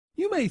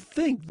You may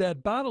think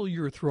that bottle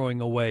you're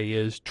throwing away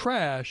is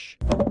trash,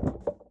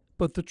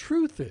 but the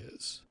truth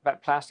is,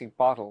 That plastic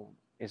bottle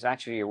is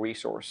actually a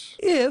resource.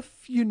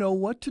 if you know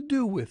what to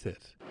do with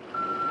it.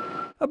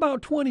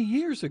 About 20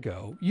 years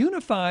ago,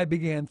 Unify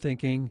began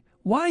thinking,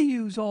 why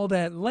use all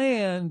that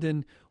land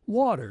and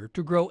water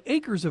to grow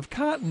acres of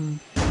cotton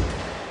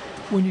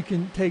when you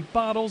can take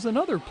bottles and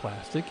other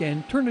plastic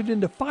and turn it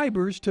into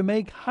fibers to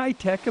make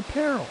high-tech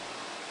apparel?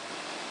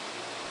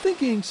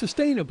 Thinking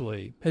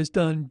sustainably has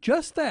done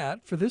just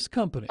that for this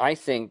company. I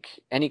think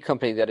any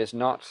company that is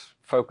not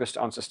focused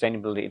on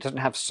sustainability, it doesn't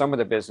have some of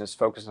the business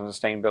focused on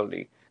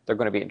sustainability, they're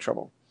going to be in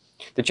trouble.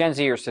 The Gen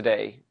Zers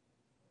today,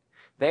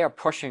 they are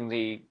pushing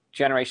the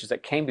generations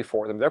that came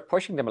before them, they're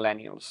pushing the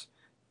millennials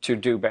to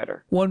do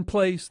better. One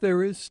place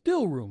there is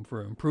still room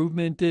for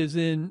improvement is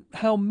in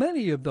how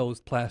many of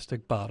those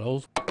plastic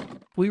bottles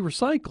we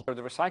recycle.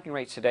 The recycling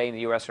rates today in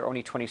the US are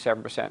only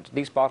 27%.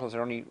 These bottles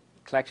are only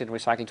collected and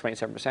recycled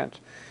 27%,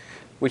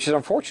 which is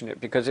unfortunate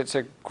because it's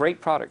a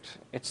great product.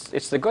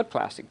 It's the good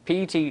plastic.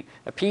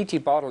 A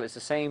PET bottle is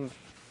the same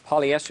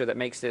polyester that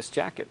makes this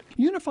jacket.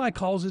 Unify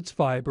calls its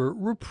fiber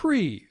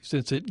Reprieve,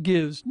 since it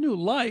gives new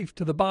life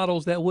to the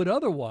bottles that would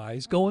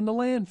otherwise go in the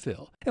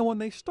landfill. And when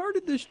they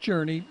started this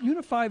journey,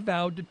 Unify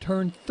vowed to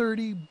turn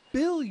 30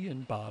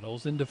 billion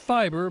bottles into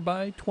fiber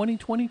by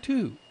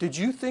 2022. Did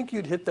you think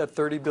you'd hit that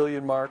 30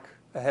 billion mark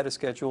ahead of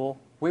schedule?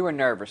 We were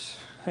nervous.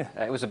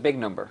 It was a big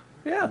number.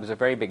 Yeah. It was a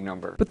very big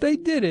number. But they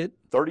did it.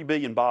 30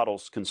 billion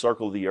bottles can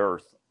circle the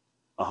earth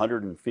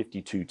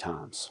 152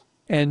 times.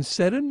 And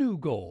set a new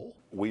goal.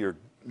 We are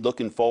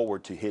looking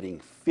forward to hitting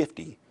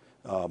 50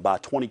 by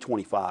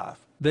 2025.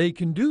 They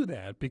can do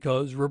that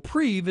because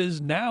Reprieve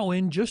is now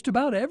in just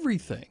about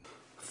everything.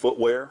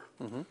 Footwear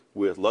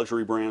with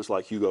luxury brands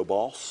like Hugo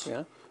Boss.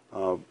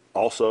 Yeah.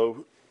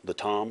 Also the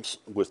Toms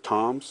with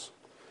Toms.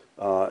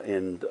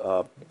 And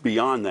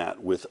beyond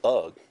that with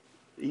UGG,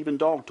 even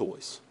dog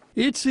toys.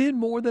 It's in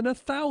more than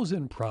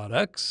 1,000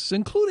 products,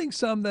 including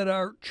some that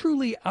are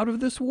truly out of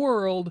this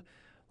world,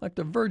 like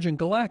the Virgin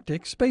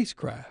Galactic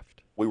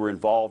spacecraft. We were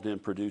involved in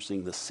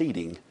producing the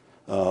seating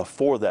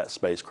for that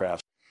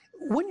spacecraft.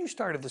 When you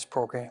started this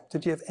program,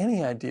 did you have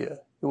any idea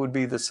it would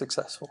be this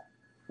successful?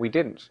 We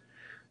didn't,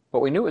 but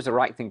we knew it was the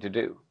right thing to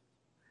do.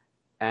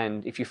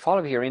 And if you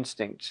follow your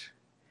instinct,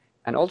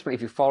 and ultimately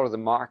if you follow the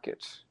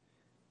market,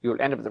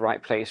 you'll end up at the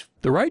right place.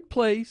 The right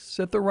place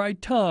at the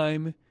right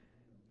time,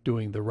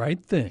 doing the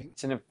right thing.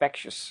 It's an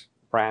infectious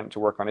brand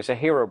to work on. It's a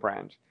hero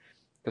brand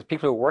because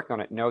people who work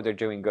on it know they're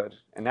doing good,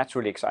 and that's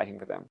really exciting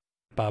for them.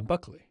 Bob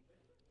Buckley,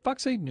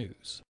 Fox 8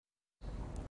 News.